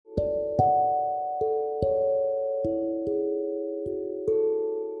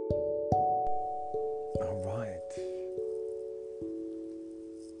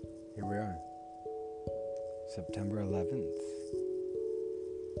September 11th.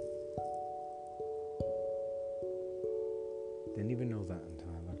 Didn't even know that until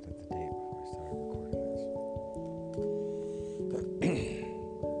I looked at the date before I started recording this.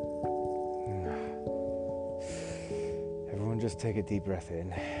 Everyone just take a deep breath in,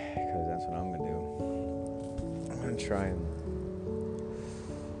 because that's what I'm going to do. I'm going to try and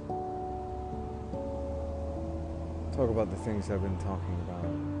talk about the things I've been talking about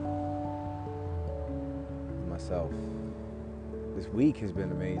myself. This week has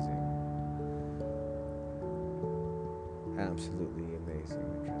been amazing. Absolutely amazing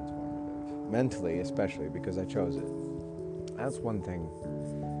and transformative. Mentally, especially, because I chose it. That's one thing,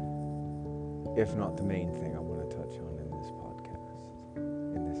 if not the main thing, I want to touch on in this podcast,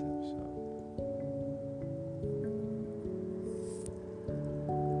 in this episode.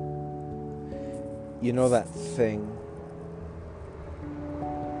 You know that thing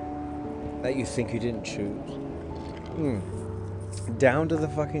that you think you didn't choose? Down to the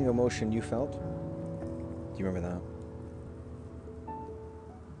fucking emotion you felt? Do you remember that?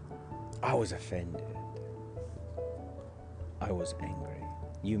 I was offended. I was angry.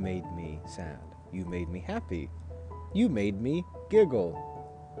 You made me sad. You made me happy. You made me giggle.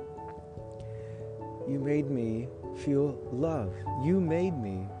 You made me feel love. You made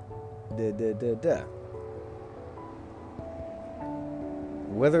me da.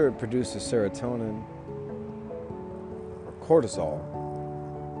 Whether it produces serotonin or cortisol,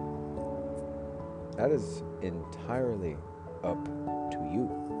 that is entirely up to you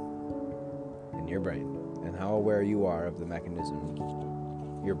and your brain, and how aware you are of the mechanism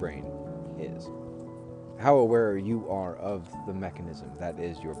your brain is. How aware you are of the mechanism that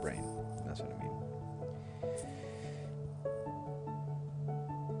is your brain. That's what I mean.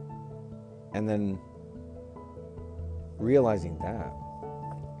 And then realizing that,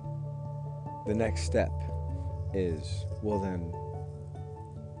 the next step is, well then,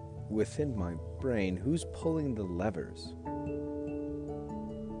 within my brain, who's pulling the levers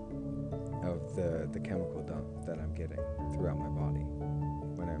of the chemical dump that I'm getting throughout my body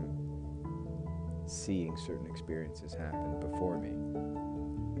when I'm seeing certain experiences happen before me?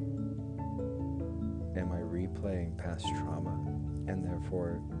 Am I replaying past trauma and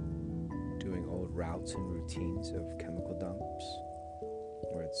therefore doing old routes and routines of chemical dumps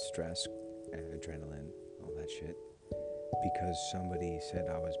where it's stress and adrenaline, all that shit, because somebody said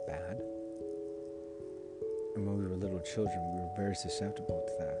I was bad? And when we were little children, we were very susceptible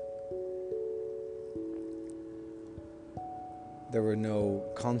to that. There were no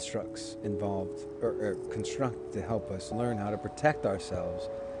constructs involved or construct to help us learn how to protect ourselves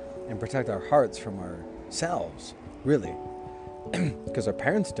and protect our hearts from ourselves, really. Because our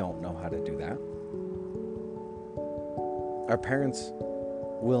parents don't know how to do that. Our parents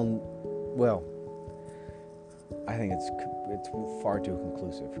well, I think it's far too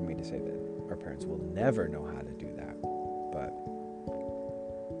conclusive for me to say that our parents will never know how to do that. But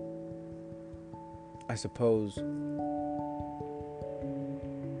I suppose,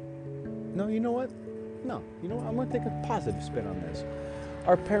 no, you know what? I'm going to take a positive spin on this.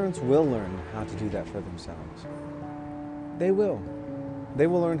 Our parents will learn how to do that for themselves. They will. They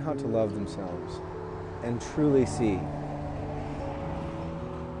will learn how to love themselves and truly see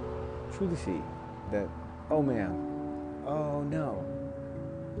that, oh man, oh no,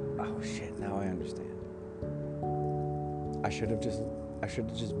 oh shit, now I understand. I should have just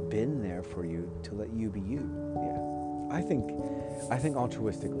been there for you to let you be you. Yeah. I think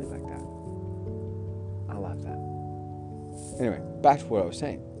altruistically like that. I love that. Anyway, back to what I was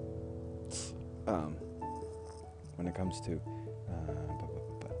saying. When it comes to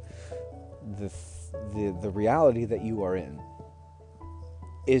the reality that you are in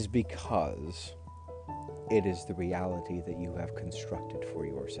is because it is the reality that you have constructed for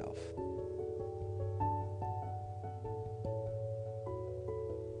yourself.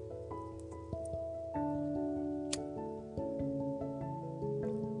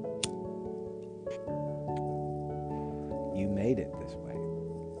 You made it this way.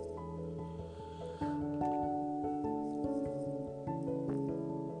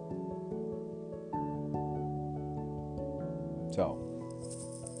 So,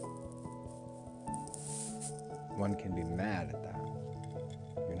 one can be mad at that.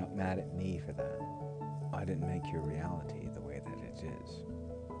 You're not mad at me for that. I didn't make your reality the way that it is.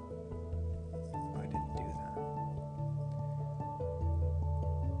 I didn't do that.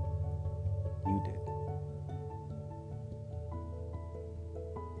 You did.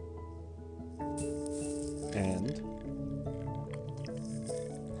 And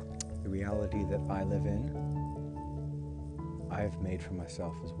the reality that I live in, I've made for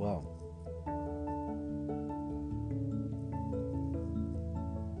myself as well.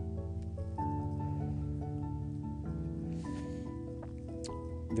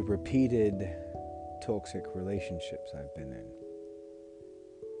 the repeated toxic relationships I've been in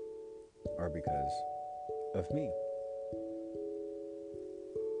are because of me.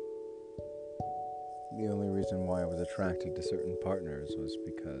 The only reason why I was attracted to certain partners was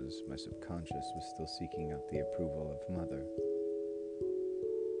because my subconscious was still seeking out the approval of mother,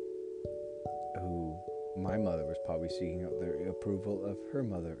 who my mother was probably seeking out the approval of her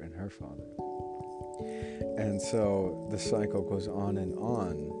mother and her father. And so the cycle goes on and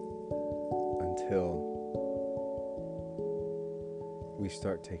on until we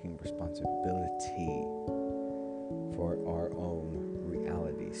start taking responsibility for our own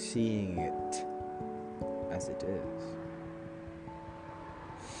reality, seeing it as it is.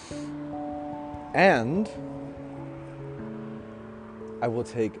 And I will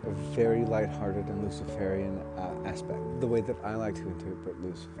take a very lighthearted and Luciferian aspect, the way that I like to interpret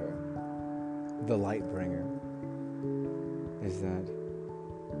Lucifer, the light bringer, is that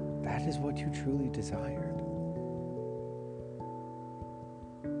is what you truly desired.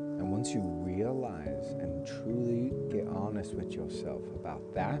 And once you realize and truly get honest with yourself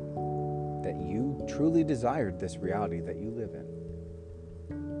about that you truly desired this reality that you live in,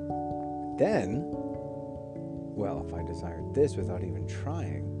 then, well, if I desired this without even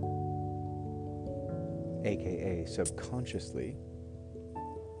trying, aka subconsciously,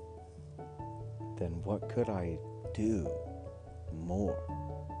 then what could I do more,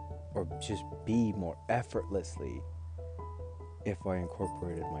 or just be more effortlessly, if I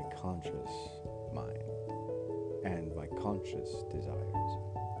incorporated my conscious mind and my conscious desires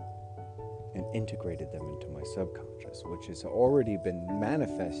and integrated them into my subconscious, which has already been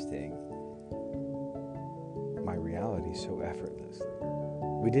manifesting my reality so effortlessly.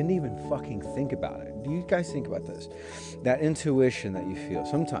 We didn't even fucking think about it. Do you guys think about this? That intuition that you feel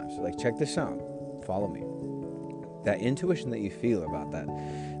sometimes, like, check this out, follow me. That intuition that you feel about that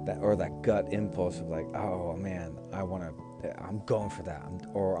or that gut impulse of like, oh man, I'm going for that,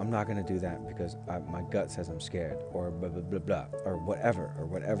 or I'm not going to do that because my gut says I'm scared, or blah, blah, blah, blah, or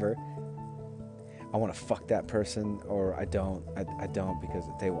whatever. I want to fuck that person, or I don't because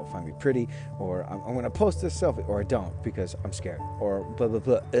they won't find me pretty, or I'm going to post this selfie, or I don't because I'm scared, or blah, blah,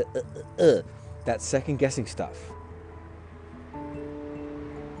 blah. That second guessing stuff.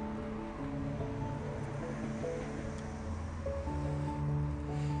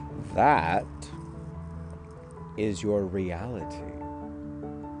 That is your reality,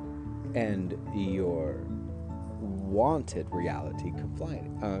 and your wanted reality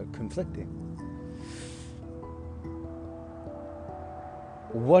conflicting.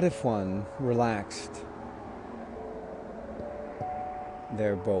 What if one relaxed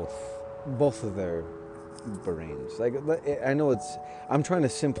both of their brains? Like, I know I'm trying to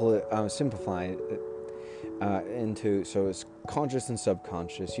simplify it into, so it's conscious and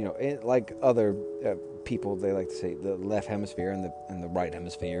subconscious. You know, like other people, they like to say the left hemisphere and the right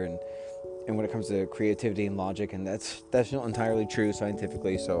hemisphere, and when it comes to creativity and logic, and that's not entirely true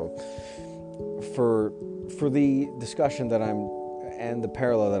scientifically. So for the discussion that and the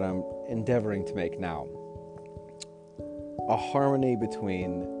parallel that I'm endeavoring to make now, a harmony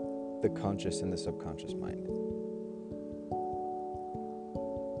between the conscious and the subconscious mind.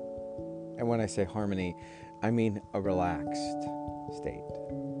 And when I say harmony, I mean a relaxed state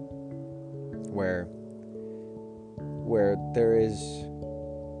where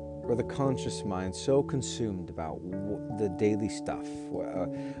the conscious mind so consumed about the daily stuff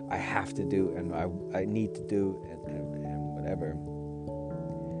I have to do and I need to do and whatever,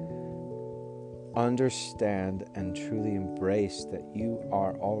 understand and truly embrace that you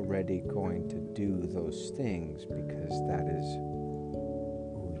are already going to do those things because that is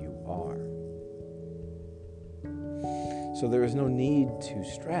who you are. So there is no need to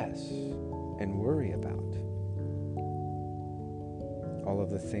stress and worry about all of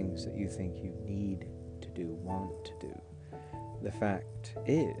the things that you think you need to do, want to do. The fact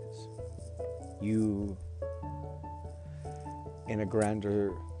is, you, in a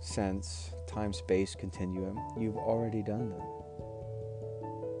grander sense, time-space continuum, you've already done them.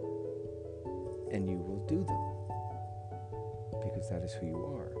 And you will do them. Because that is who you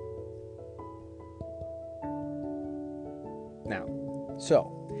are. Now,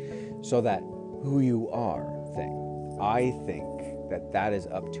 so that who you are thing, I think that is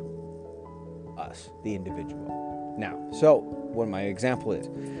up to us, the individual. Now, so what my example is,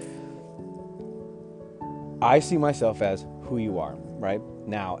 I see myself as who you are, right?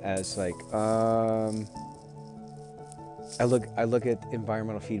 Now, as like, I look at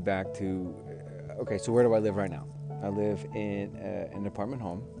environmental feedback to, okay, so where do I live right now? I live in an apartment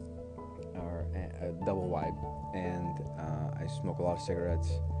home, or double wide, and I smoke a lot of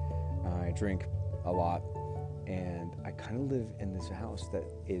cigarettes. I drink a lot, and I kind of live in this house that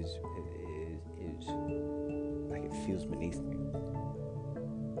is like it feels beneath me,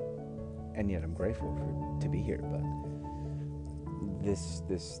 and yet I'm grateful to be here. But this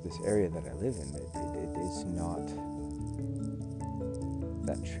area that I live in, it is not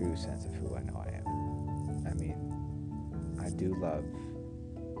that true sense of who I know I am. I mean, I do love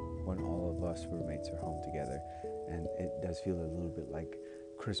when all of us roommates are home together, and it does feel a little bit like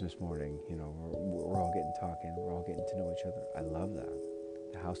Christmas morning, you know, we're all getting talking, we're all getting to know each other. I love that.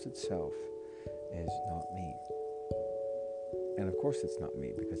 The house itself is not me. And of course it's not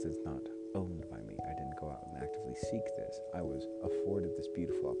me, because it's not owned by me. I didn't go out and actively seek this. I was afforded this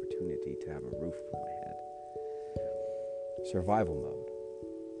beautiful opportunity to have a roof over my head. Survival mode.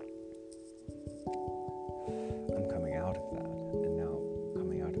 I'm coming out of that, and now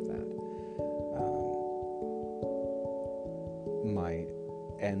coming out of that, my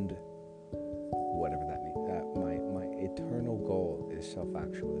end, whatever that means, my eternal goal is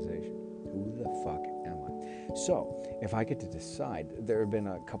self-actualization. Who the fuck am I? So, if I get to decide, there have been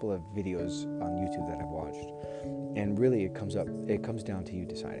a couple of videos on YouTube that I've watched, and really it comes down to you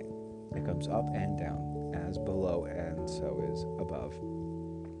deciding. It comes up and down, as below and so is above.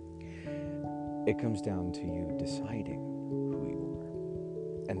 It comes down to you deciding who you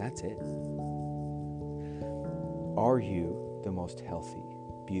are. And that's it. Are you the most healthy,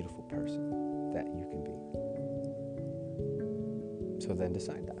 beautiful person that you can be? So then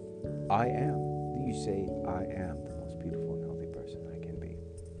decide that. I am. You say, I am the most beautiful and healthy person I can be.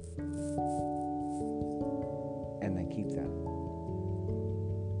 And then keep that.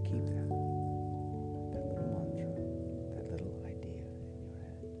 Keep that. That little mantra, that little idea in your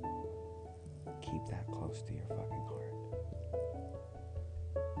head. Keep that close to your fucking heart.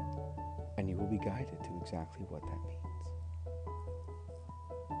 And you will be guided to exactly what that means.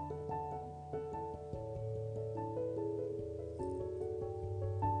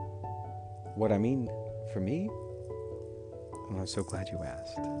 What I mean for me, and I'm so glad you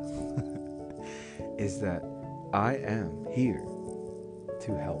asked, is that I am here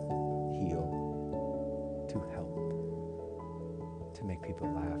to help heal, to help, to make people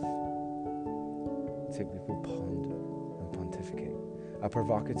laugh, to make people ponder and pontificate. A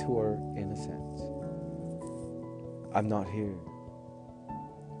provocateur in a sense. I'm not here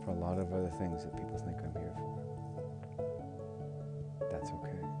for a lot of other things that people think I'm here for. That's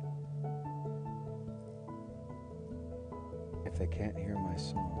okay. If they can't hear my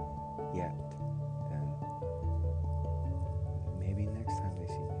song yet, then maybe next time they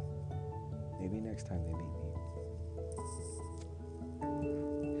see me. Maybe next time they meet me.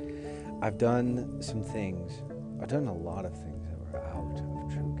 I've done some things. I've done a lot of things that were out of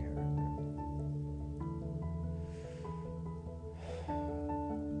true character.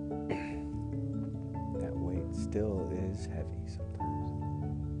 That weight still is heavy sometimes.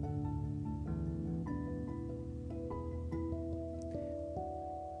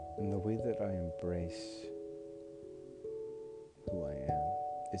 And the way that I embrace who I am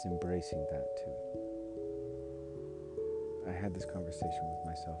is embracing that too. I had this conversation with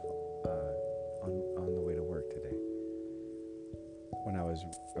myself on the way to work today, when I was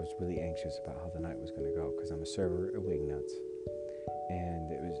really anxious about how the night was going to go, because I'm a server at Wingnuts,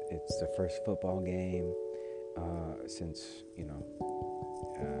 and it's the first football game since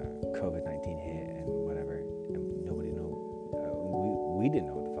COVID-19 hit and whatever, and nobody knew. We didn't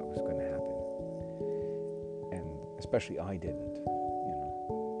know what the fuck was going to happen, and especially I didn't.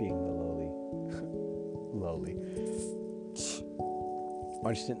 Being the lowly.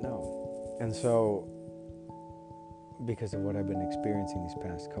 I just didn't know. And so, because of what I've been experiencing these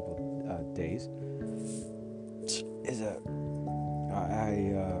past couple days, is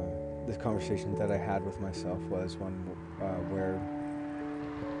this conversation that I had with myself was one where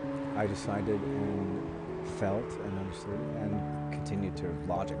I decided and felt and understood and continued to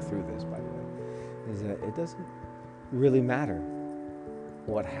logic through this, by the way, is that it doesn't really matter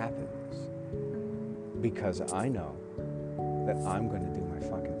what happens, because I know that I'm going to do my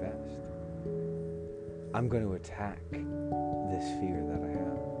fucking best. I'm going to attack this fear that I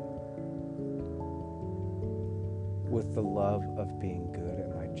have with the love of being good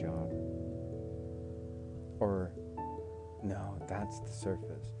at my job. Or, no, that's the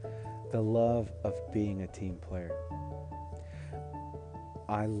surface. The love of being a team player.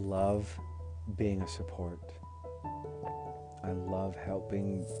 I love being a support. I love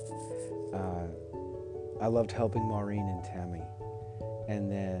helping. I loved helping Maureen and Tammy,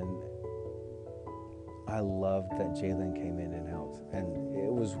 and then I loved that Jalen came in and helped, and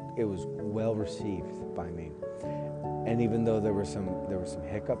it was well received by me. And even though there were some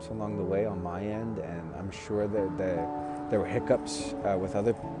hiccups along the way on my end, and I'm sure that there were hiccups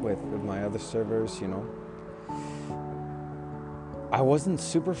with my other servers, I wasn't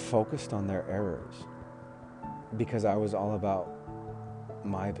super focused on their errors because I was all about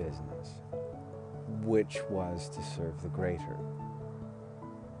my business, which was to serve the greater.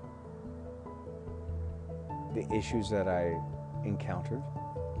 The issues that I encountered,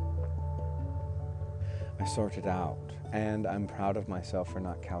 I sorted out, and I'm proud of myself for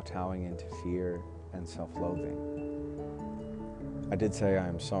not kowtowing into fear and self-loathing. I did say I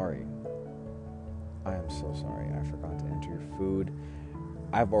am sorry. I am so sorry. I forgot to enter your food.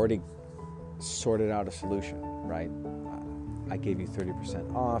 I've already sorted out a solution, right? I gave you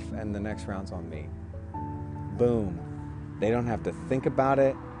 30% off, and the next round's on me. Boom. They don't have to think about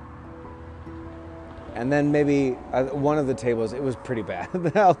it. And then maybe one of the tables, it was pretty bad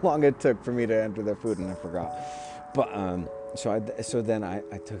how long it took for me to enter their food, and I forgot. But so then I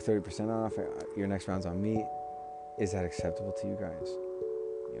took 30% off. Your next round's on me. Is that acceptable to you guys?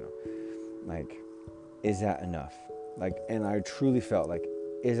 Like, is that enough? Like, and I truly felt like,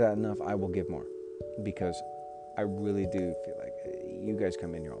 is that enough? I will give more, because I really do feel like you guys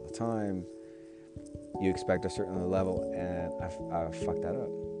come in here all the time. You expect a certain level, and I fucked that up.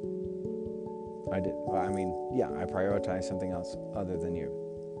 I did. I mean, yeah, I prioritize something else other than you.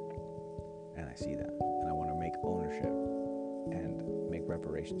 And I see that. And I want to make ownership and make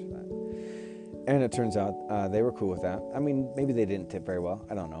reparations for that. And it turns out they were cool with that. I mean, maybe they didn't tip very well.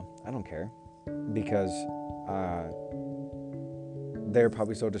 I don't know. I don't care. Because they're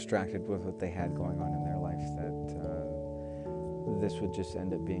probably so distracted with what they had going on in their life that this would just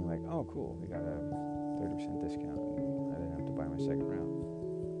end up being like, oh, cool, we got a 30% discount. I didn't have to buy my second round.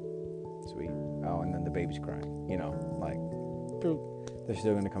 Sweet. Oh, and then the baby's crying. Like, they're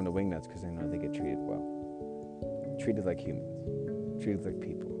still going to come to Wingnuts because they know they get treated well. Treated like humans. Treated like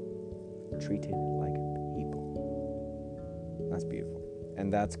people. Treated like people. That's beautiful.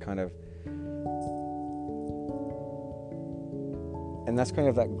 And that's kind of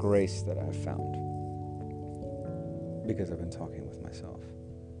that grace that I've found because I've been talking with myself.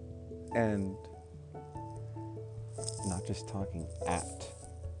 And not just talking at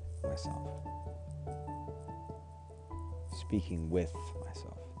myself, speaking with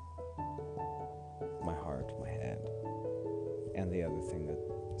myself, my heart, my head, and the other thing that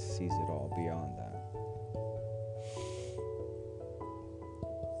sees it all beyond that.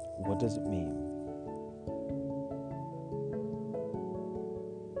 What does it mean?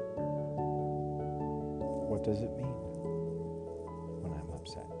 What does it mean when I'm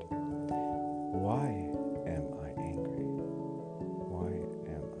upset? Why am I angry? Why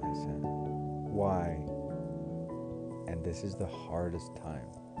am I sad? Why? And this is the hardest time.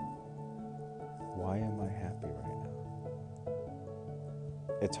 Why am I happy right now?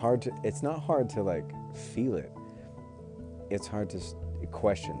 It's not hard to like feel it. It's hard to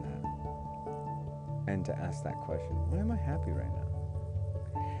question that and to ask that question. Why am I happy right now?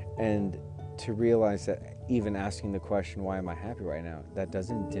 And to realize that even asking the question, why am I happy right now, that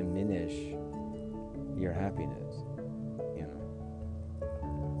doesn't diminish your happiness,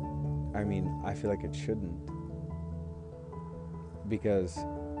 I mean, I feel like it shouldn't, because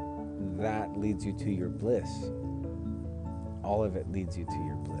that leads you to your bliss. All of it leads you to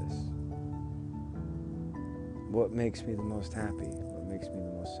your bliss. What makes me the most happy? What makes me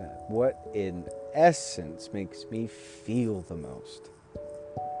the most sad? What, in essence, makes me feel the most?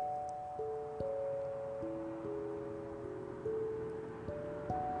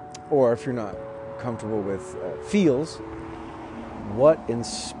 Or if you're not comfortable with feels, what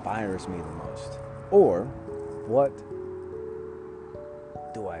inspires me the most? Or what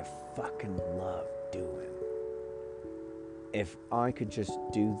do I fucking love doing? If I could just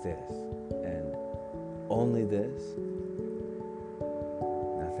do this and only this,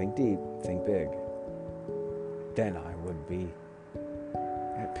 now think deep, think big, then I would be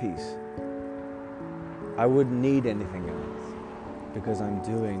at peace. I wouldn't need anything else because I'm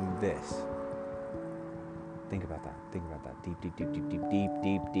doing this. Think about that. Think about that. Deep, deep, deep, deep, deep, deep,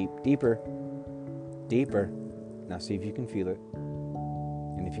 deep, deep, deeper. Deeper. Now see if you can feel it.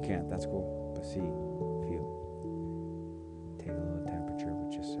 And if you can't, that's cool. But see, feel. Take a little temperature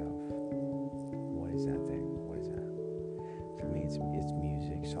with yourself. What is that thing? What is that? For me, it's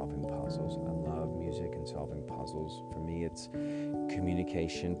music, solving puzzles. I love music and solving puzzles. For me, it's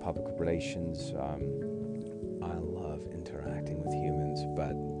communication, public relations. I love interacting with humans,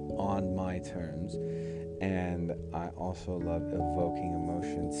 but on my terms. And I also love evoking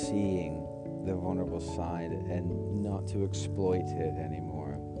emotion, seeing the vulnerable side and not to exploit it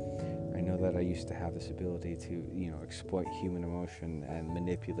anymore, know that I used to have this ability to, exploit human emotion and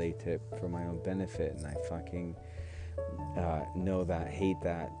manipulate it for my own benefit, and I fucking know that, hate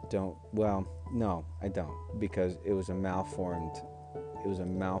that, no, I don't, because it was a malformed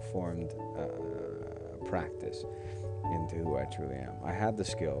practice into who I truly am. I had the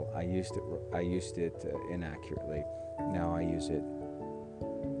skill, I used it inaccurately. Now I use it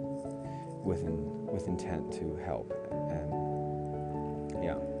with intent to help, and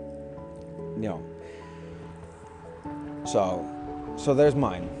so there's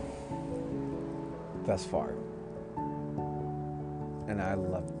mine thus far, and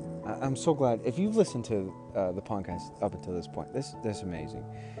I'm so glad if you've listened to the podcast up until this point. This is amazing.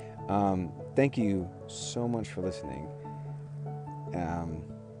 Thank you so much for listening.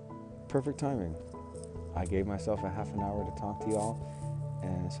 Perfect timing. I gave myself a half an hour to talk to y'all,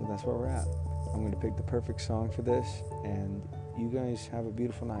 and so that's where we're at. I'm going to pick the perfect song for this, and you guys have a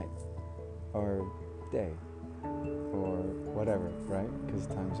beautiful night, or day, or whatever, right? Because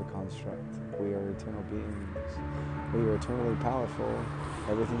time is a construct. We are eternal beings. We are eternally powerful.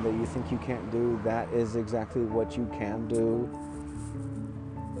 Everything that you think you can't do, that is exactly what you can do.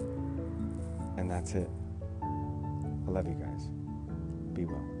 And that's it. I love you guys. Be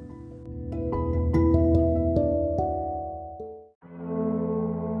well.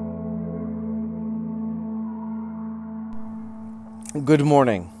 Good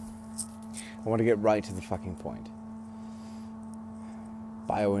morning. I want to get right to the fucking point.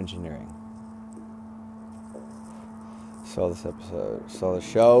 Bioengineering. Saw this episode, saw the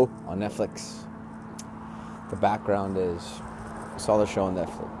show on Netflix. The background is, saw the show on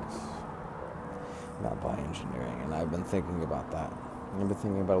Netflix about bioengineering, and I've been thinking about that. I've been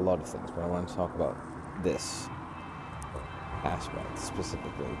thinking about a lot of things, but I want to talk about this aspect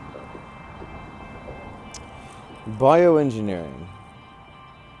specifically. Bioengineering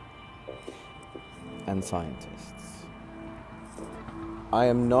and scientists. I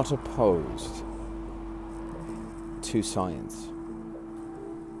am not opposed to science,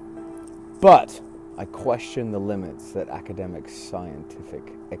 but I question the limits that academic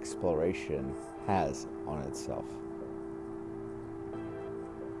scientific exploration has on itself.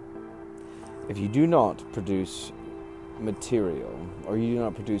 If you do not produce material, or you do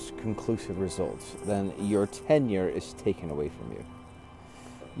not produce conclusive results, then your tenure is taken away from you.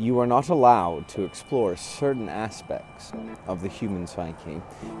 You are not allowed to explore certain aspects of the human psyche.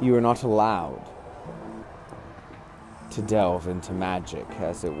 You are not allowed to delve into magic,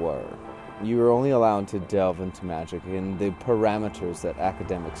 as it were. You are only allowed to delve into magic in the parameters that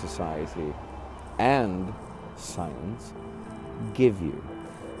academic society and science give you.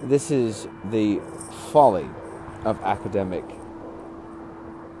 This is the folly of and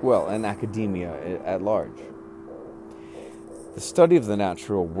academia at large. The study of the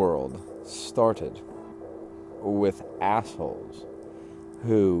natural world started with assholes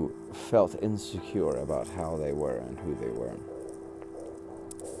who felt insecure about how they were and who they were.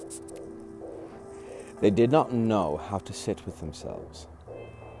 They did not know how to sit with themselves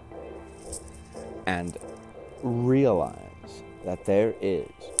and realize that there is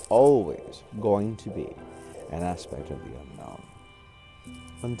always going to be an aspect of the unknown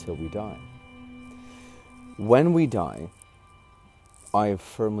until we die. When we die, I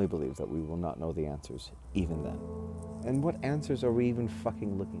firmly believe that we will not know the answers even then. And what answers are we even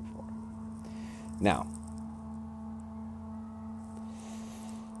fucking looking for? Now,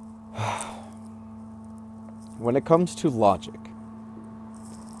 when it comes to logic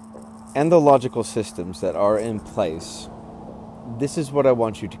and the logical systems that are in place, this is what I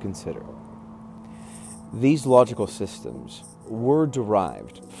want you to consider. These logical systems were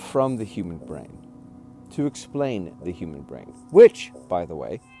derived from the human brain to explain the human brain, which, by the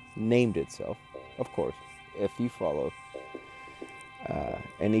way, named itself, of course, if you follow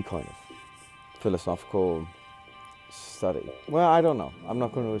any kind of philosophical study. Well, I don't know. I'm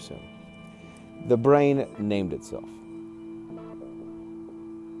not going to assume. The brain named itself.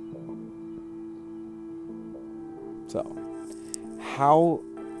 So, how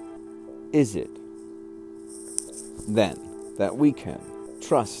is it then that we can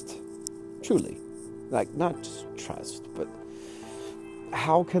trust truly? Like, not just trust, but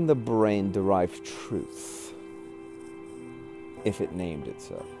how can the brain derive truth if it named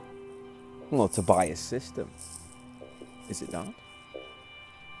itself? Well, it's a biased system, is it not?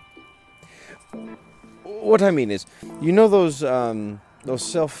 What I mean is, you know those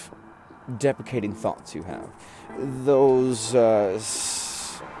self-deprecating thoughts you have, those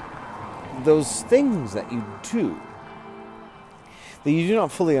things that you do that you do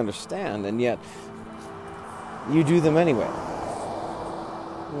not fully understand, and yet you do them anyway.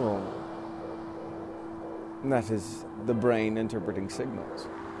 Well, And that is the brain interpreting signals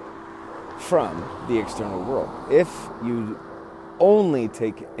from the external world. If you only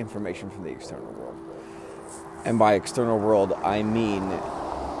take information from the external world, and by external world I mean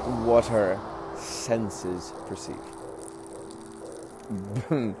what our senses perceive.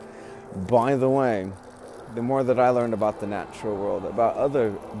 By the way, the more that I learned about the natural world, about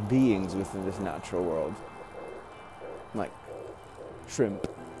other beings within this natural world, like shrimp,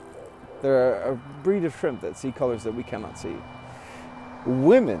 there are a breed of shrimp that see colors that we cannot see.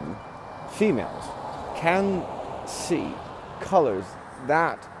 Women, females, can see colors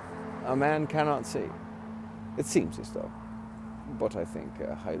that a man cannot see. It seems as though, but I think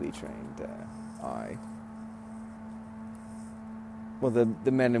a highly trained eye. Well,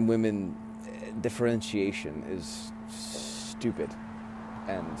 the men and women differentiation is stupid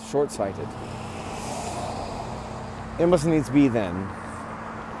and short-sighted. It must needs be then,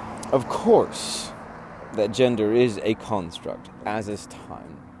 of course, that gender is a construct, as is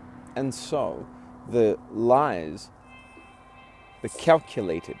time. And so, the lies, the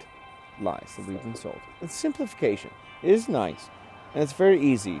calculated lies that we've been sold, the simplification is nice, and it's very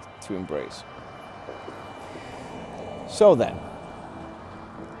easy to embrace. So then,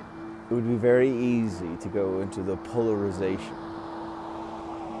 it would be very easy to go into the polarization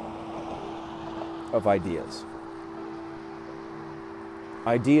of ideas.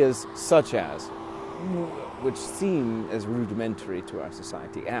 Ideas such as, which seem as rudimentary to our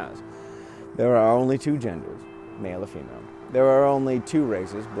society as, there are only two genders, male or female. There are only two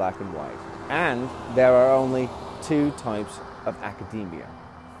races, black and white. And there are only two types of academia.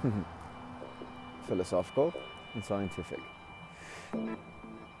 Philosophical and scientific.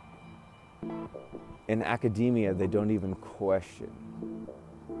 In academia, they don't even question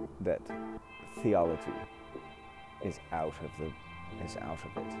that theology is out of it.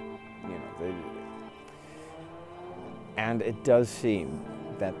 You know, and it does seem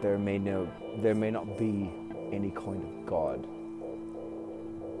that there may not be any kind of God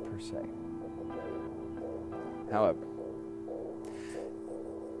per se. However,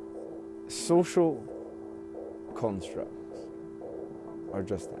 social constructs are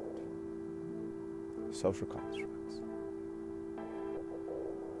just that. Social constructs.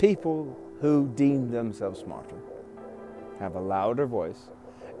 People who deem themselves smarter have a louder voice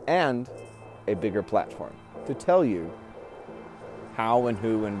and a bigger platform to tell you how and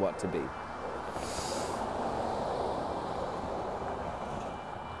who and what to be.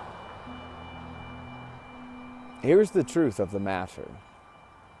 Here's the truth of the matter.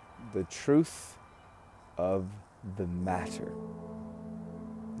 The truth of the matter.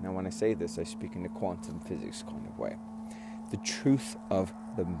 Now, when I say this, I speak in a quantum physics kind of way. The truth of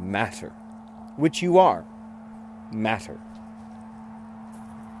the matter, which you are, matter.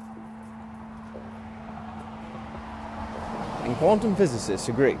 And quantum physicists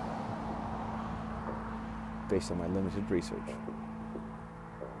agree, based on my limited research,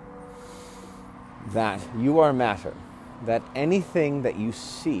 that you are matter, that anything that you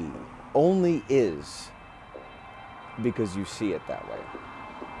see only is because you see it that way.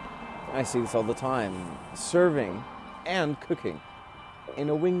 I see this all the time, serving and cooking in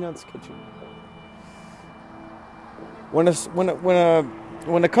a wingnut's kitchen. When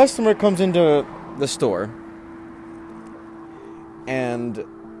a customer comes into the store and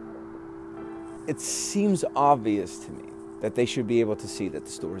it seems obvious to me that they should be able to see that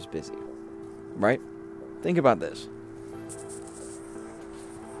the store is busy, right? Think about this.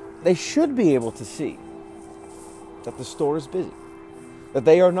 They should be able to see that the store is busy, that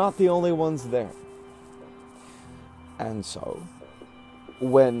they are not the only ones there. And so,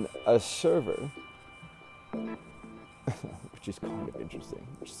 when a server, which is kind of interesting,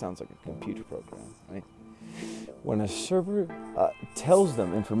 which sounds like a computer program, right? When a server tells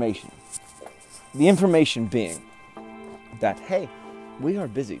them information, the information being that, hey, we are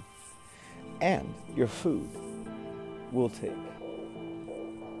busy, and your food will take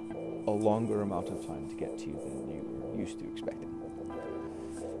a longer amount of time to get to you than you were used to expecting.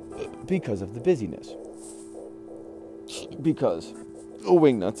 Because of the busyness. Because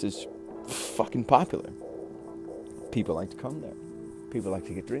Wingnuts is fucking popular. People like to come there. People like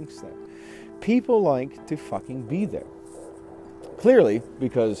to get drinks there. People like to fucking be there. Clearly,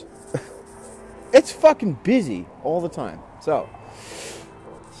 because it's fucking busy all the time. So,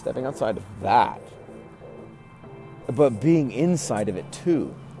 stepping outside of that, but being inside of it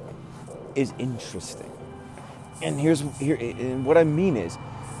too, is interesting. And and what I mean is,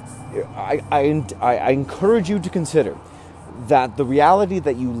 I encourage you to consider that the reality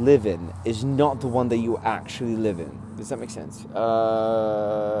that you live in is not the one that you actually live in. Does that make sense?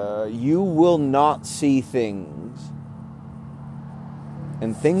 You will not see things,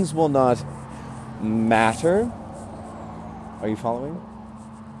 and things will not matter. Are you following?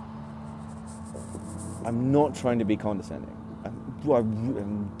 I'm not trying to be condescending. I'm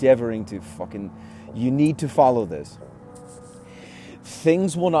endeavoring to fucking... You need to follow this.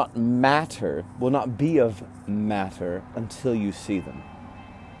 Things will not matter, will not be of matter until you see them.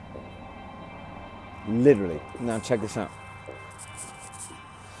 Literally. Now check this out.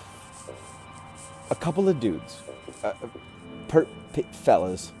 A couple of dudes,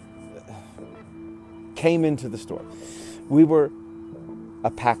 fellas, came into the store. We were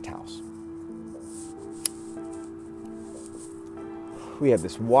a packed house. We had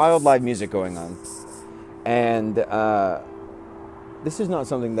this wild live music going on. And this is not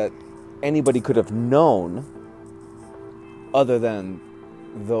something that anybody could have known other than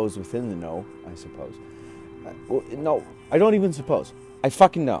those within the know, I suppose. Well, no, I don't even suppose. I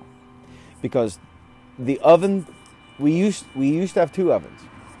fucking know. Because the oven, we used to have 2 ovens,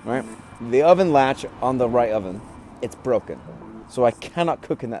 right? The oven latch on the right oven, it's broken. So I cannot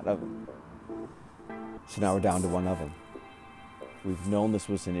cook in that oven. So now we're down to 1 oven. We've known this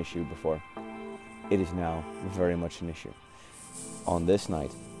was an issue before. It is now very much an issue. On this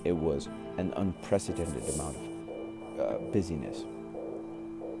night, it was an unprecedented amount of busyness,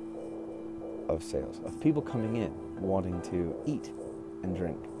 of sales, of people coming in wanting to eat and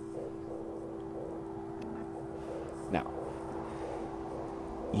drink. Now,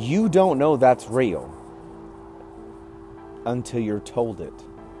 you don't know that's real until you're told it.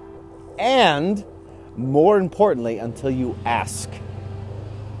 And, more importantly, until you ask.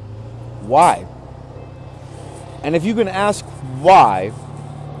 Why? And if you can ask why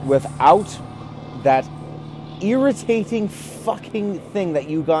without that irritating fucking thing that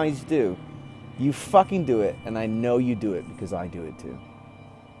you guys do, you fucking do it, and I know you do it because I do it too.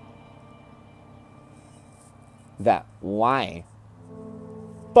 That why?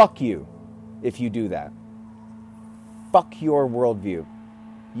 Fuck you if you do that. Fuck your worldview.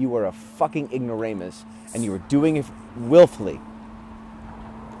 You are a fucking ignoramus, and you are doing it willfully.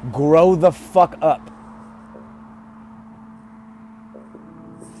 Grow the fuck up.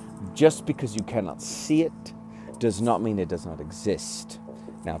 Just because you cannot see it does not mean it does not exist.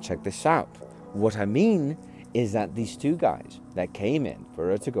 Now check this out. What I mean is that these 2 guys that came in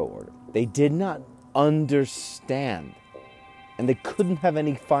for a to-go order, they did not understand, and they couldn't have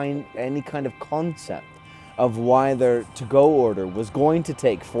any kind of concept of why their to-go order was going to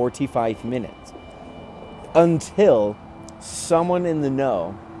take 45 minutes until someone in the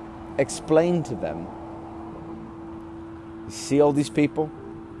know explained to them, you see all these people?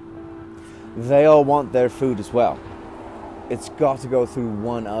 They all want their food as well. It's got to go through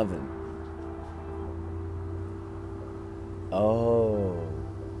 1 oven. Oh.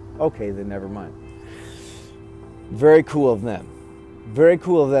 Okay, then never mind. Very cool of them. Very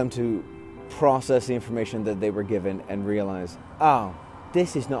cool of them to process the information that they were given and realize, oh,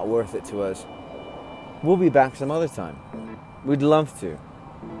 this is not worth it to us. We'll be back some other time. We'd love to.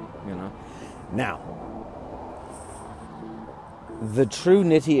 You know? Now, the true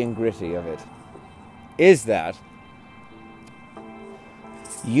nitty and gritty of it is that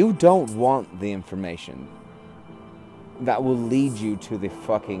you don't want the information that will lead you to the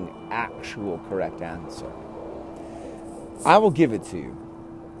fucking actual correct answer. I will give it to you.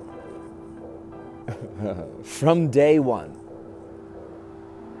 From day 1,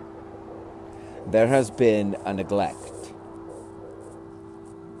 there has been a neglect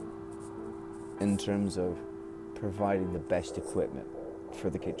in terms of providing the best equipment for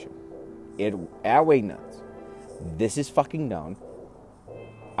the kitchen. Wait, nuts. This is fucking known.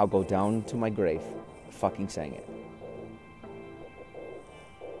 I'll go down to my grave fucking saying it.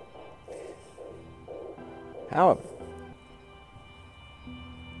 However,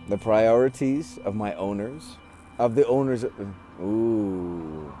 the priorities of my owners, of the owners of...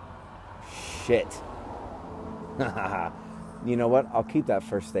 Ooh. Shit. You know what? I'll keep that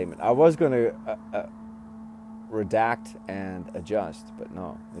first statement. I was going to redact and adjust, but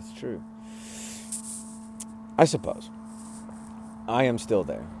no, it's true. I suppose. I am still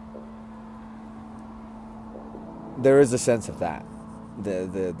there. There is a sense of that.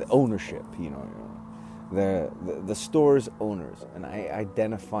 The ownership, you know. The store's owners, and I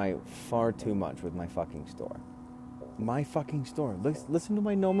identify far too much with my fucking store. My fucking store. Listen to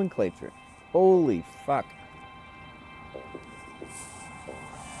my nomenclature. Holy fuck.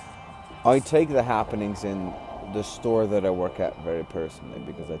 I take the happenings in the store that I work at very personally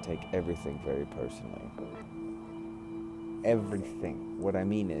because I take everything very personally. everything. What I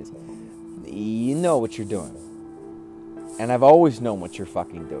mean is, you know what you're doing. And I've always known what you're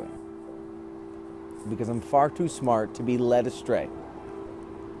fucking doing. Because I'm far too smart to be led astray.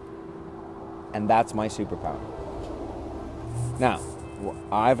 And that's my superpower. Now,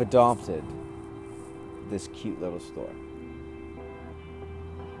 I've adopted this cute little store.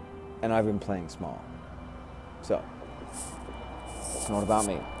 And I've been playing small. So, it's not about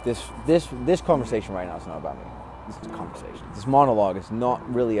me. This conversation right now is not about me. This monologue is not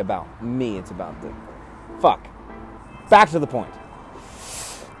really about me. It's about the... Fuck. Back to the point.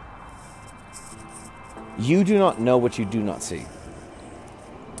 You do not know what you do not see.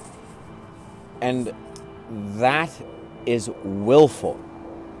 And that is willful.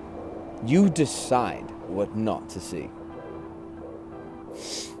 You decide what not to see.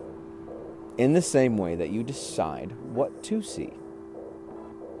 In the same way that you decide what to see.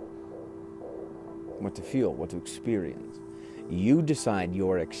 What to feel, what to experience. You decide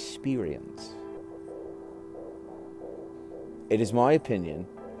your experience. It is my opinion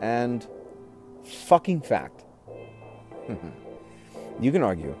and fucking fact. You can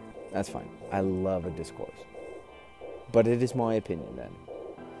argue. That's fine. I love a discourse. But it is my opinion then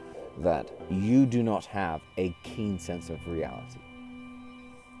that you do not have a keen sense of reality.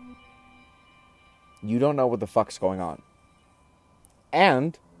 You don't know what the fuck's going on.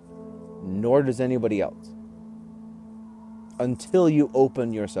 And nor does anybody else. Until you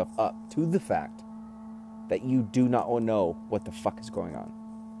open yourself up to the fact that you do not know what the fuck is going on.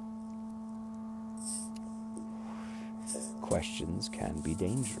 Questions can be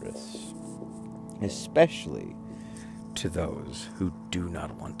dangerous, especially to those who do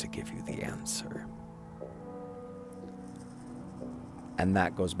not want to give you the answer. And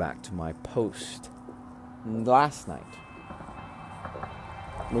that goes back to my post last night,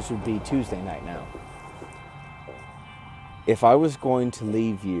 which would be Tuesday night now. If I was going to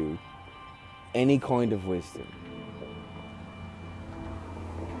leave you any kind of wisdom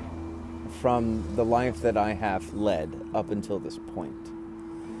from the life that I have led up until this point,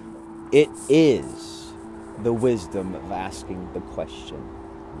 it is the wisdom of asking the question,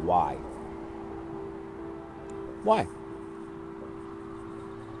 why? Why?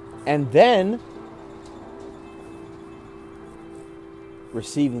 And then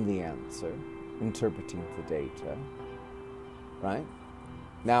receiving the answer, interpreting the data, right?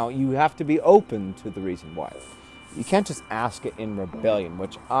 Now, you have to be open to the reason why. You can't just ask it in rebellion,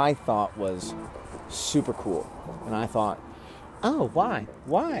 which I thought was super cool. And I thought, oh, why?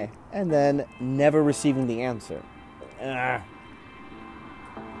 Why? And then never receiving the answer.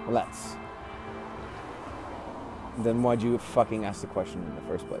 Let's. Then why'd you fucking ask the question in the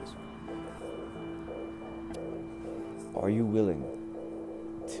first place? Are you willing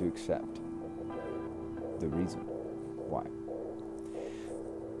to accept the reason why?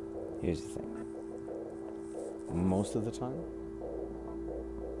 Here's the thing. Most of the time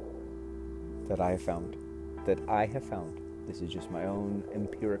that I have found, this is just my own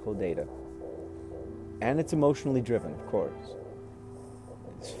empirical data, and it's emotionally driven, of course.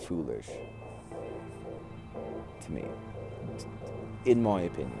 It's foolish to me, in my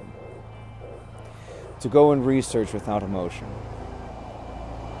opinion, to go and research without emotion.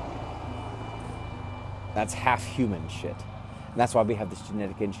 That's half human shit. And that's why we have this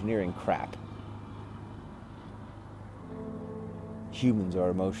genetic engineering crap. Humans are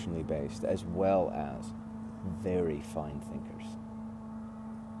emotionally based as well as very fine thinkers.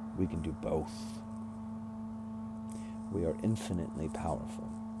 We can do both. We are infinitely powerful.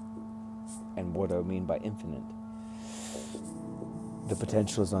 And what do I mean by infinite? The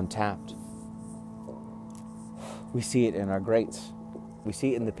potential is untapped. We see it in our greats. We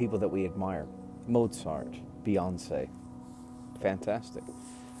see it in the people that we admire. Mozart, Beyonce. Fantastic.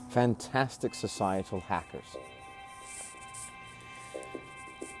 Fantastic societal hackers.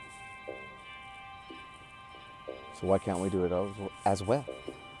 So why can't we do it as well?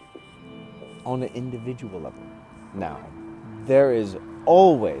 On an individual level. Now, there is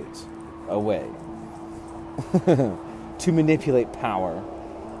always a way to manipulate power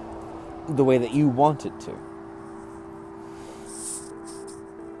the way that you want it to.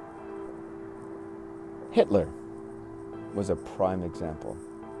 Hitler was a prime example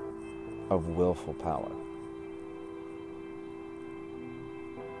of willful power.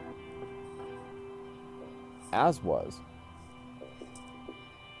 As was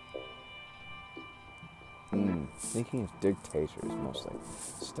thinking of dictators, mostly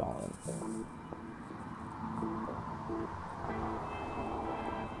Stalin,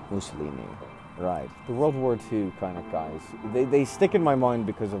 Mussolini, right? The World War II kind of guys. They stick in my mind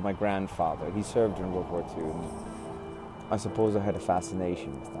because of my grandfather. He served in World War II. I suppose I had a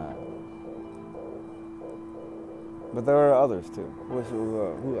fascination with that. But there are others too.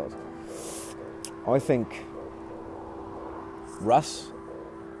 Who else? I think Russ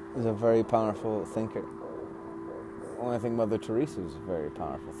is a very powerful thinker. I think Mother Teresa is a very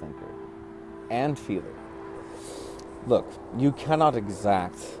powerful thinker and feeler. Look, you cannot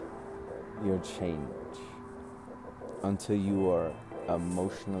exact your change until you are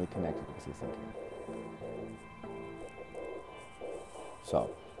emotionally connected with your thinking. So,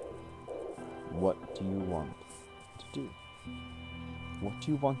 what do you want to do? What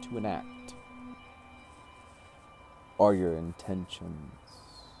do you want to enact? Are your intentions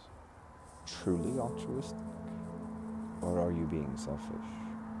truly altruistic? Or are you being selfish?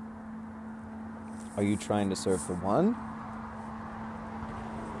 Are you trying to serve the one?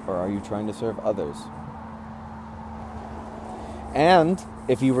 Or are you trying to serve others? And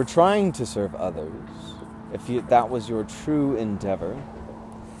if you were trying to serve others, that was your true endeavor,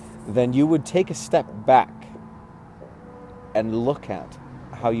 then you would take a step back and look at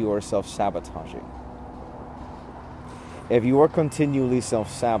how you are self-sabotaging. If you are continually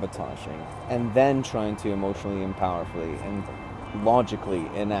self-sabotaging and then trying to emotionally and powerfully and logically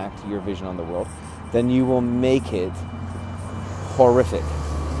enact your vision on the world, then you will make it horrific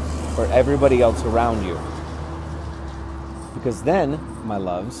for everybody else around you. Because then, my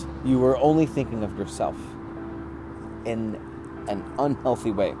loves, you are only thinking of yourself in an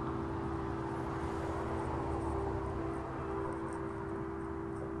unhealthy way.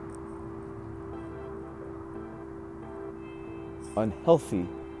 Unhealthy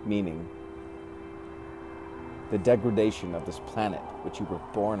meaning the degradation of this planet which you were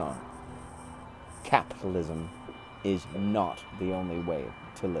born on. Capitalism is not the only way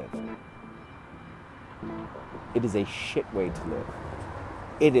to live. It is a shit way to live.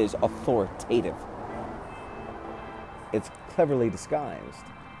 It is authoritative. It's cleverly disguised.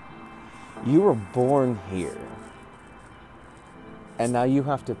 You were born here, and now you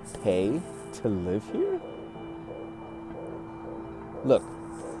have to pay to live here? Look,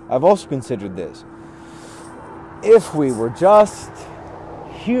 I've also considered this. If we were just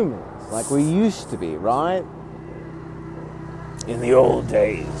humans, like we used to be, right? In the old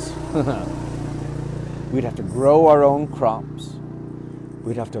days. We'd have to grow our own crops.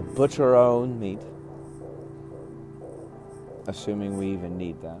 We'd have to butcher our own meat. Assuming we even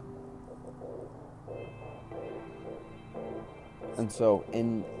need that. And so,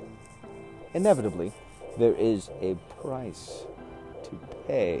 inevitably, there is a price to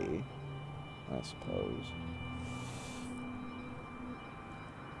pay, I suppose.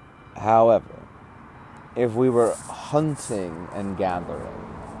 However, if we were hunting and gathering,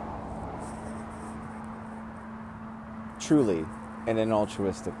 truly in an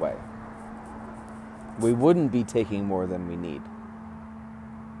altruistic way, we wouldn't be taking more than we need.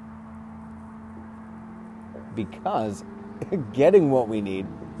 Because getting what we need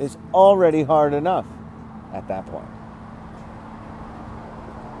is already hard enough at that point.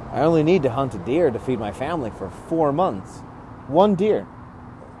 I only need to hunt a deer to feed my family for 4 months. One deer.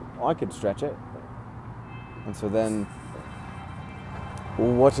 Well, I could stretch it. And so then,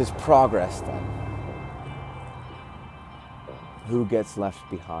 what is progress then? Who gets left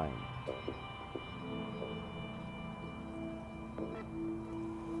behind?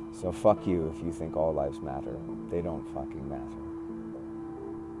 So fuck you if you think all lives matter. They don't fucking matter.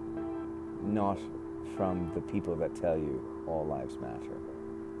 Not from the people that tell you all lives matter.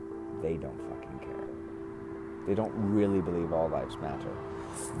 They don't fucking care. They don't really believe all lives matter.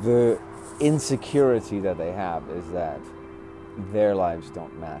 The insecurity that they have is that their lives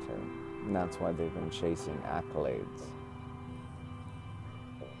don't matter. And that's why they've been chasing accolades.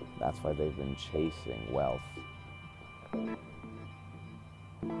 That's why they've been chasing wealth.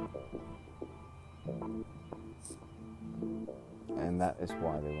 And that is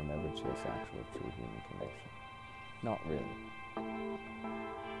why they will never chase actual true human connection. Not really.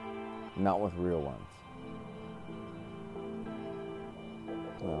 Not with real ones.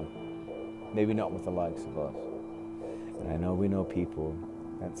 Well, maybe not with the likes of us. And I know we know people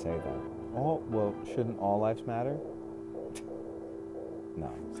that say that. Oh, well, shouldn't all lives matter? No,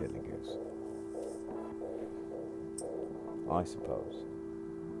 silly goose. I suppose,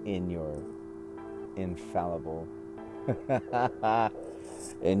 in your infallible,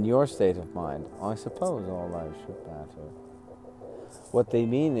 in your state of mind, I suppose all lives should matter. What they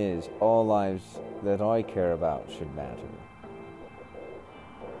mean is, all lives that I care about should matter.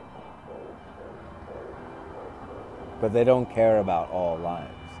 But they don't care about all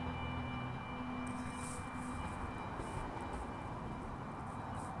lives.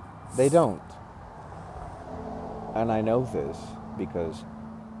 They don't. And I know this because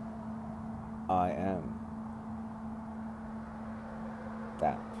I am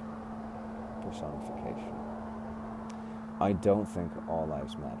that personification. I don't think all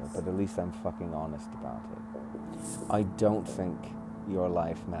lives matter, but at least I'm fucking honest about it. I don't think your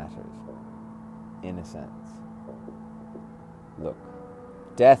life matters, in a sense. Look,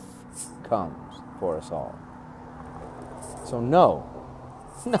 death comes for us all. So no,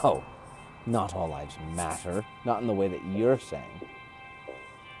 not all lives matter, not in the way that you're saying.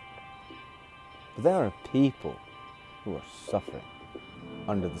 But there are people who are suffering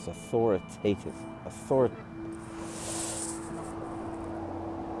under this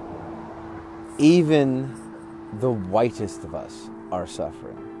even the whitest of us are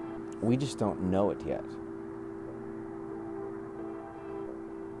suffering. We just don't know it yet.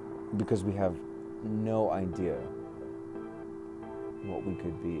 Because we have no idea what we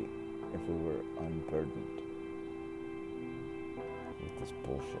could be if we were unburdened with this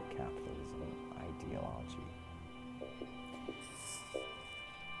bullshit capitalism ideology.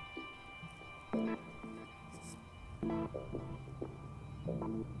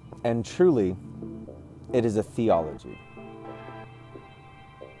 And truly, it is a theology.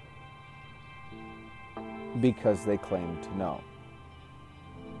 Because they claim to know.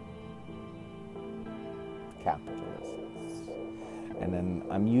 Capitalists. And then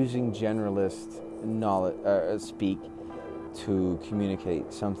I'm using generalist knowledge, speak to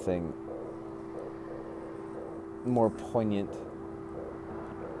communicate something more poignant.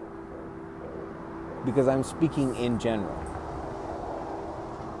 Because I'm speaking in general.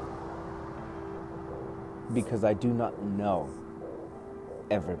 Because I do not know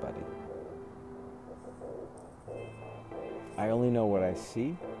everybody. I only know what I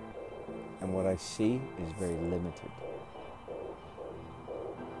see, and what I see is very limited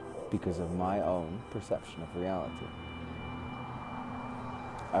because of my own perception of reality.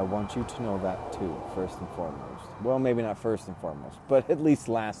 I want you to know that too, first and foremost. Well, maybe not first and foremost, but at least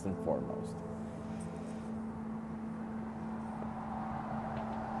last and foremost.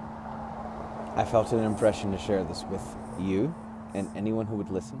 I felt an impression to share this with you and anyone who would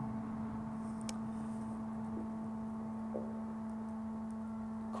listen.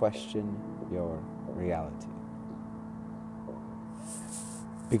 Question your reality.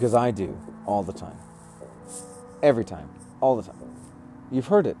 Because I do, all the time. Every time, all the time. You've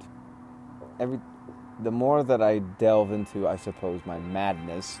heard it. The more that I delve into, I suppose, my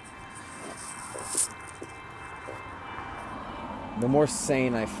madness, the more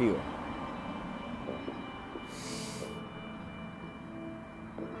sane I feel.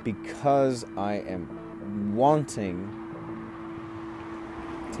 Because I am wanting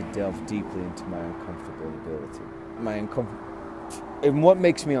to delve deeply into my uncomfortability. And what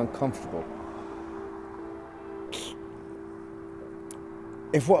makes me uncomfortable?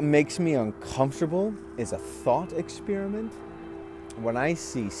 If what makes me uncomfortable is a thought experiment, when I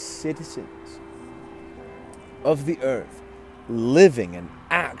see citizens of the earth living in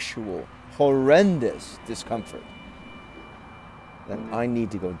actual horrendous discomfort, then I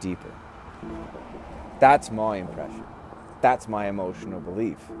need to go deeper. That's my impression. That's my emotional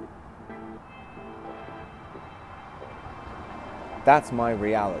belief. That's my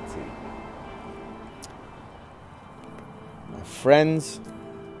reality. My friends,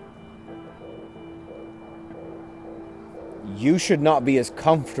 you should not be as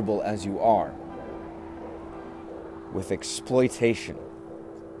comfortable as you are with exploitation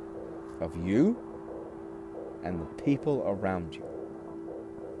of you and the people around you.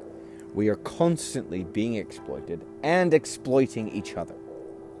 We are constantly being exploited and exploiting each other.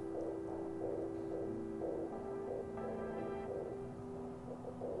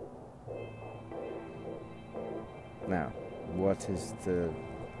 Now, what is the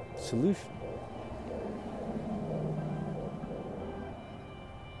solution?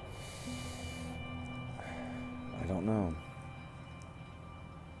 I don't know.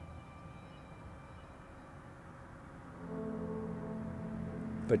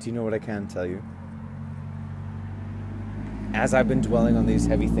 But you know what I can tell you? As I've been dwelling on these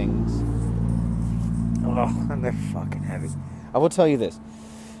heavy things, and they're fucking heavy. I will tell you this.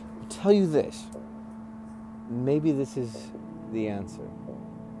 Maybe this is the answer.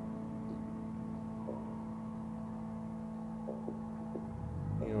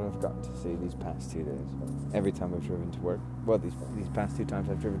 You know what I've gotten to see these past 2 days? Every time I've driven to work. Well, these past 2 times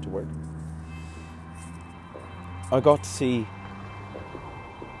I've driven to work. I got to see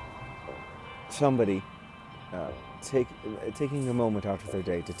somebody taking a moment out of their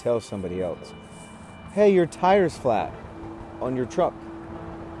day to tell somebody else, hey, your tire's flat on your truck.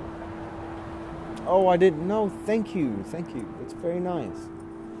 Oh, I didn't know. Thank you. Thank you. It's very nice.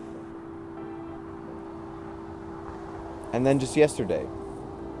 And then just yesterday,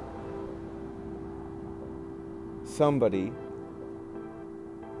 somebody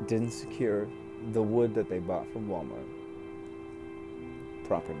didn't secure the wood that they bought from Walmart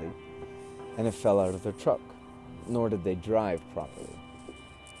properly, and it fell out of their truck. Nor did they drive properly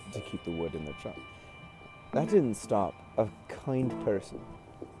to keep the wood in their truck. That didn't stop a kind person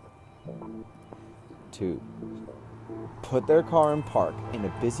to put their car in park in a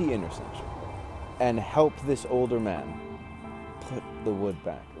busy intersection and help this older man put the wood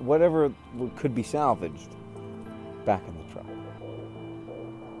back, whatever could be salvaged, back in the truck.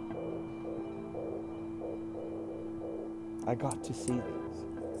 I got to see these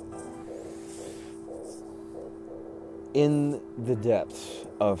in the depths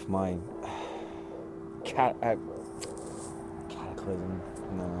of my cataclysm.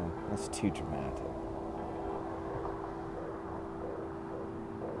 No, that's too dramatic.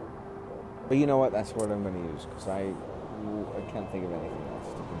 But you know what? That's what I'm going to use, because I can't think of anything else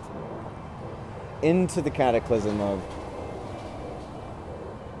to continue. Into the cataclysm of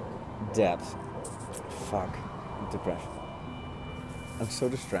depth. Fuck. Depression. I'm so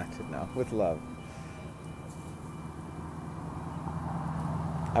distracted now with love.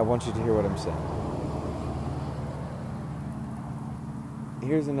 I want you to hear what I'm saying.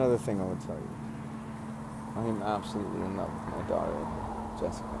 Here's another thing I would tell you. I am absolutely in love with my daughter,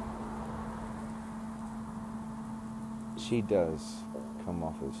 Jessica. She does come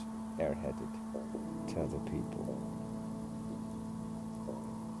off as airheaded to other people.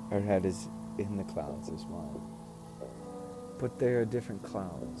 Her head is in the clouds as mine. But they are different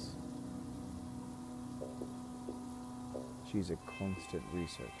clouds. She's a constant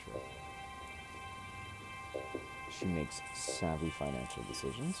researcher. She makes savvy financial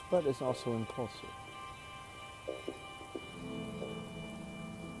decisions, but is also impulsive.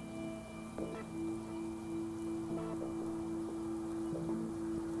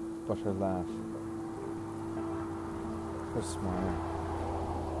 But her laugh, her smile,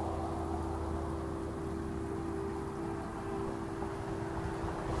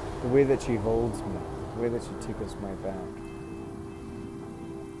 the way that she holds me, the way that she tickles my back.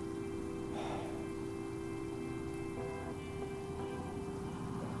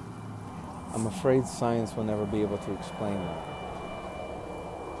 I'm afraid science will never be able to explain that.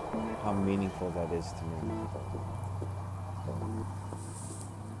 How meaningful that is to me.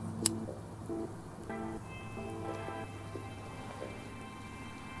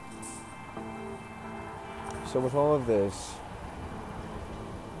 So with all of this,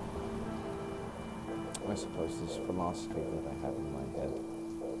 I suppose this philosophy that I have in my head.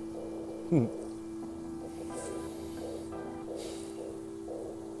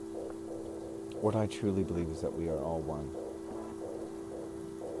 What I truly believe is that we are all one.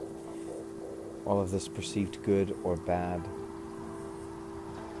 All of this perceived good or bad,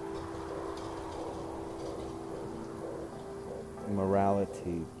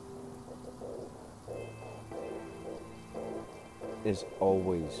 morality, is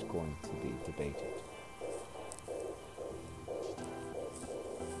always going to be debated.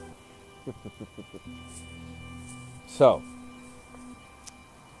 So,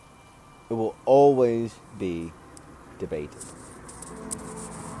 it will always be debated.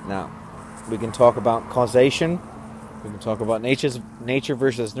 Now, we can talk about causation. We can talk about nature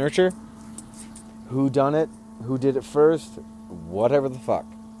versus nurture. Who done it? Who did it first? Whatever the fuck.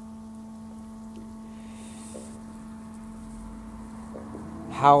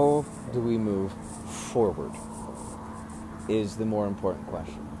 How do we move forward is the more important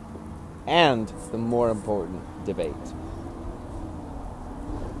question. And the more important debate.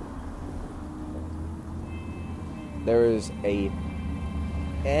 There is a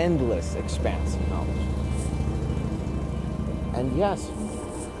endless expanse of knowledge. And yes,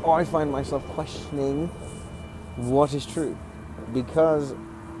 I find myself questioning what is true. Because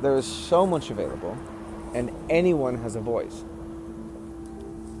there is so much available, and anyone has a voice.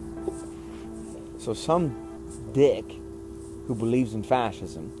 So some dick who believes in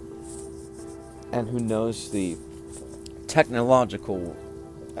fascism and who knows the technological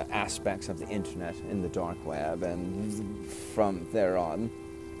aspects of the internet in the dark web, and from there on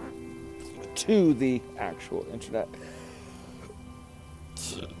to the actual internet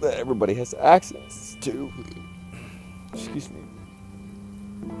that everybody has access to, excuse me,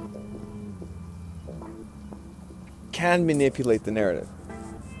 can manipulate the narrative.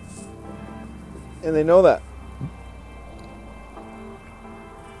 And they know that.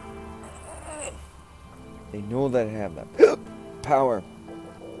 They know that they have that power.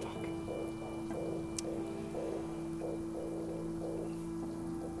 Fuck.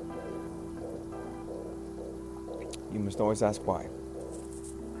 You must always ask why.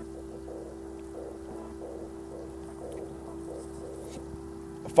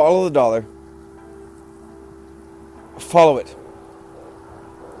 Follow the dollar. Follow it.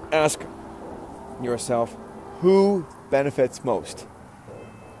 Ask yourself, who benefits most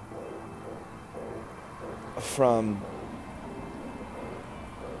from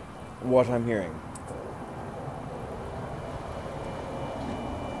what I'm hearing?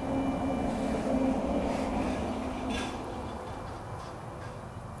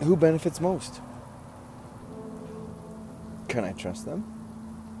 Who benefits most? Can I trust them?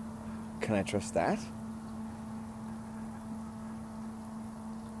 Can I trust that?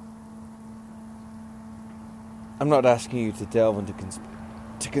 I'm not asking you to delve into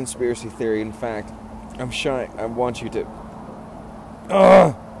conspiracy theory. In fact, I want you to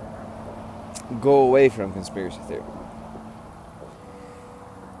go away from conspiracy theory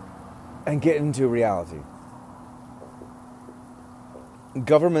and get into reality.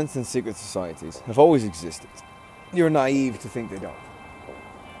 Governments and secret societies have always existed. You're naive to think they don't.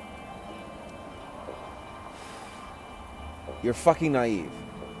 You're fucking naive.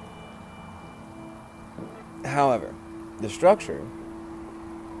 However, the structure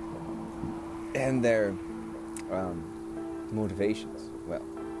and their motivations, well,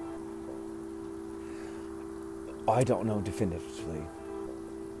 I don't know definitively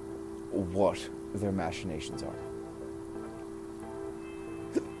what their machinations are.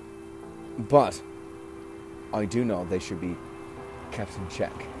 But I do know they should be kept in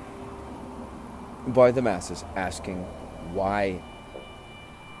check by the masses asking why.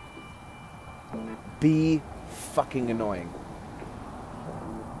 Be fucking annoying.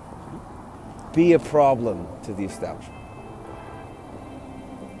 Be a problem to the establishment.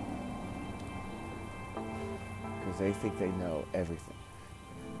 Because they think they know everything.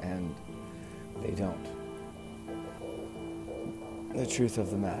 And they don't. The truth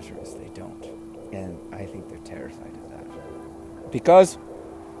of the matter is they don't. And I think they're terrified of that. Because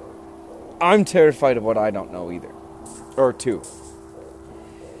I'm terrified of what I don't know either. Or two.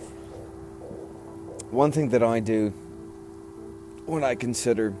 One thing that I do when I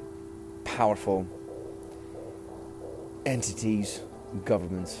consider powerful entities,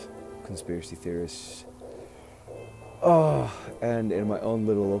 governments, conspiracy theorists, and in my own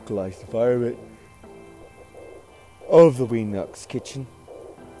little localized environment of the Wingnuts kitchen,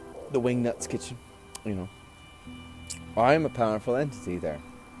 you know, I'm a powerful entity there.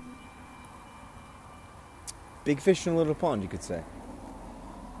 Big fish in a little pond, you could say.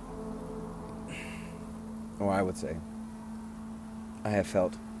 Or I would say, I have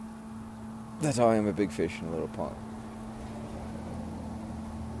felt that I am a big fish in a little pond.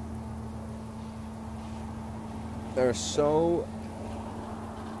 There are so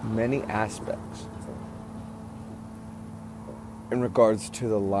many aspects in regards to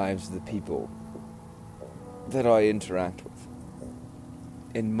the lives of the people that I interact with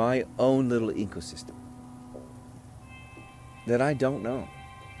in my own little ecosystem that I don't know.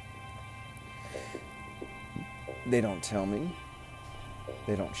 They don't tell me.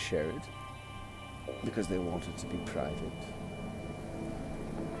 They don't share it because they want it to be private.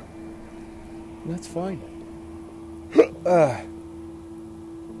 And that's fine.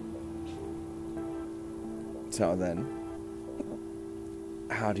 So then,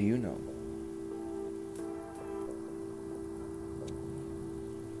 how do you know?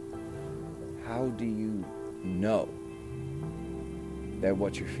 How do you know that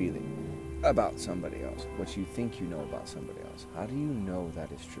what you're feeling about somebody else, what you think you know about somebody else, how do you know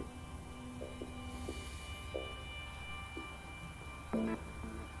that is true?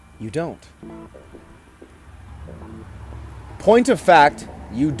 You don't. Point of fact,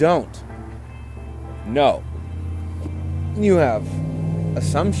 you don't. No. You have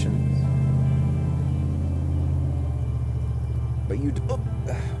assumptions. But you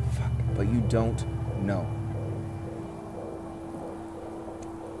don't know.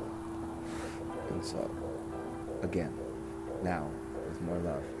 And so, again, now, with more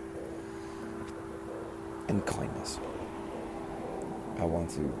love and kindness, I want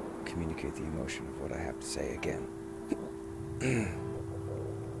to communicate the emotion of what I have to say again.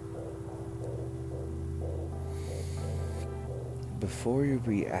 Before you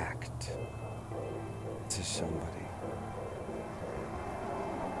react to somebody,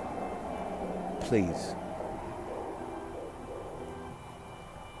 please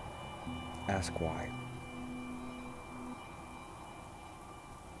ask why.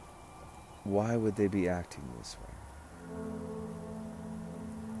 Why would they be acting this way?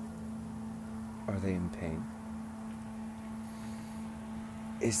 Are they in pain?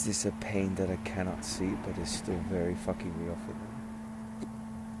 Is this a pain that I cannot see but is still very fucking real for them?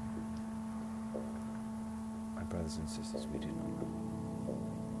 My brothers and sisters, we do not know.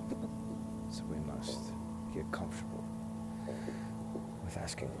 So we must get comfortable with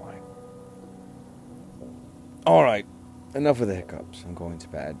asking why. Alright, enough of the hiccups. I'm going to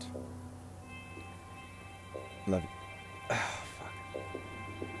bed. Love you. Fuck.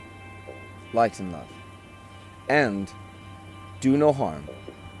 Light and love. And do no harm,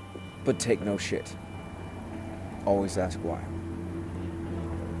 but take no shit. Always ask why.